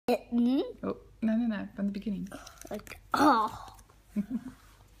Oh, no, from the beginning. Like,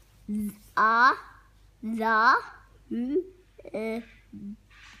 the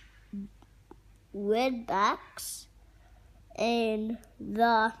redbacks and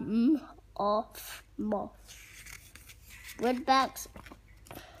the of moth. Redbacks.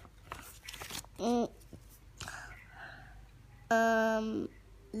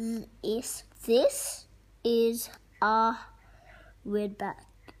 This is a redback.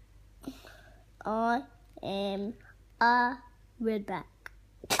 I am a redback.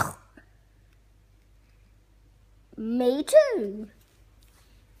 Me too.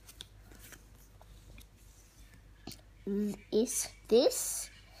 This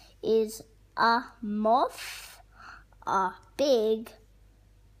is a moth, a big,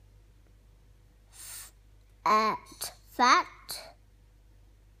 fat.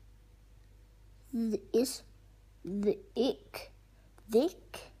 This the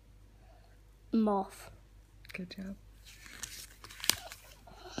thick moth. Good job.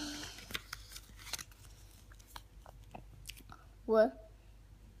 With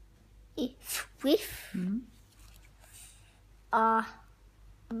a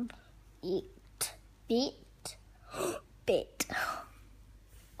bit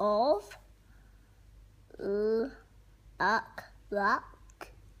of luck.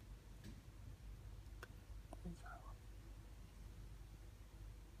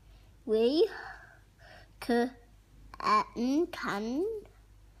 We can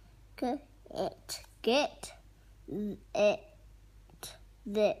get it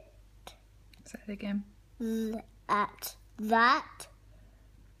Say it again. at that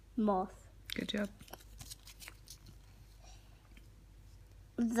moth. Good job.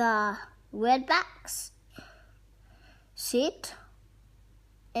 The redbacks sit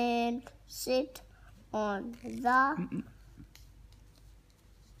on the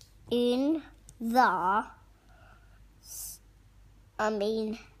in the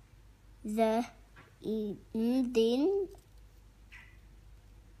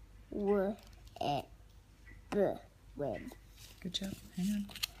web. Good job. Hang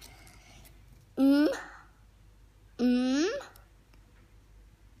on.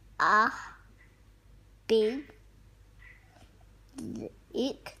 A big,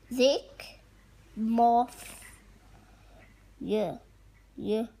 thick moth. Yeah.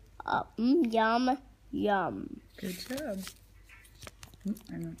 Yum. Good job.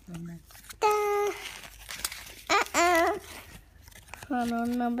 Hang on. Hold on,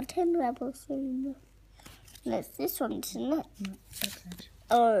 number 10 rebel soon. That's this one, isn't it? No, that's it.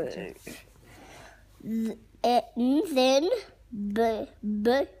 Oh. And then the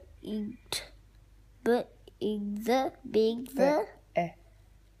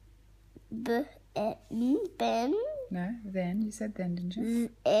Ben. No, then. You said then, didn't you?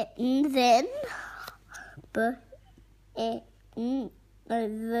 And then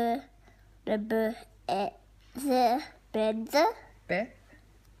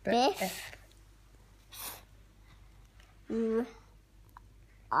Beth.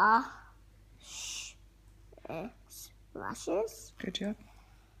 Splashes. Good job.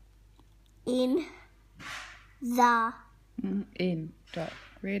 In the in dot.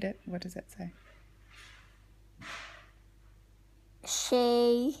 Read it. What does that say?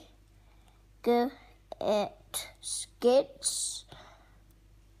 She skits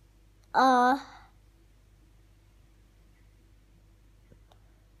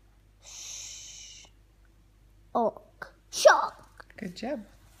shock. Good job.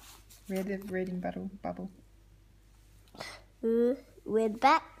 Read the reading bubble.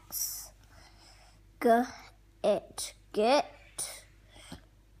 Redbacks get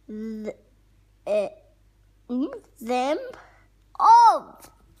them off.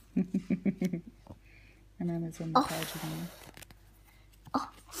 And then there's one more page again.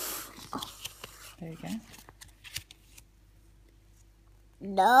 There you go.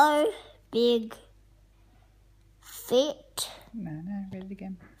 No big fit No, read it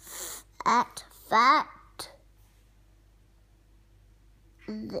again. at fat.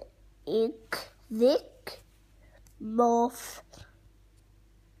 Thick moth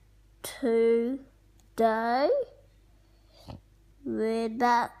today.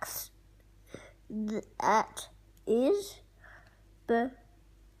 Redbacks that is the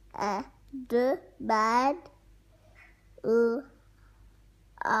bad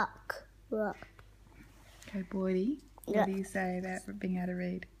Okay, Boydie, what do you say about being able to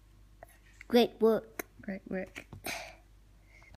read? Great work. Great work.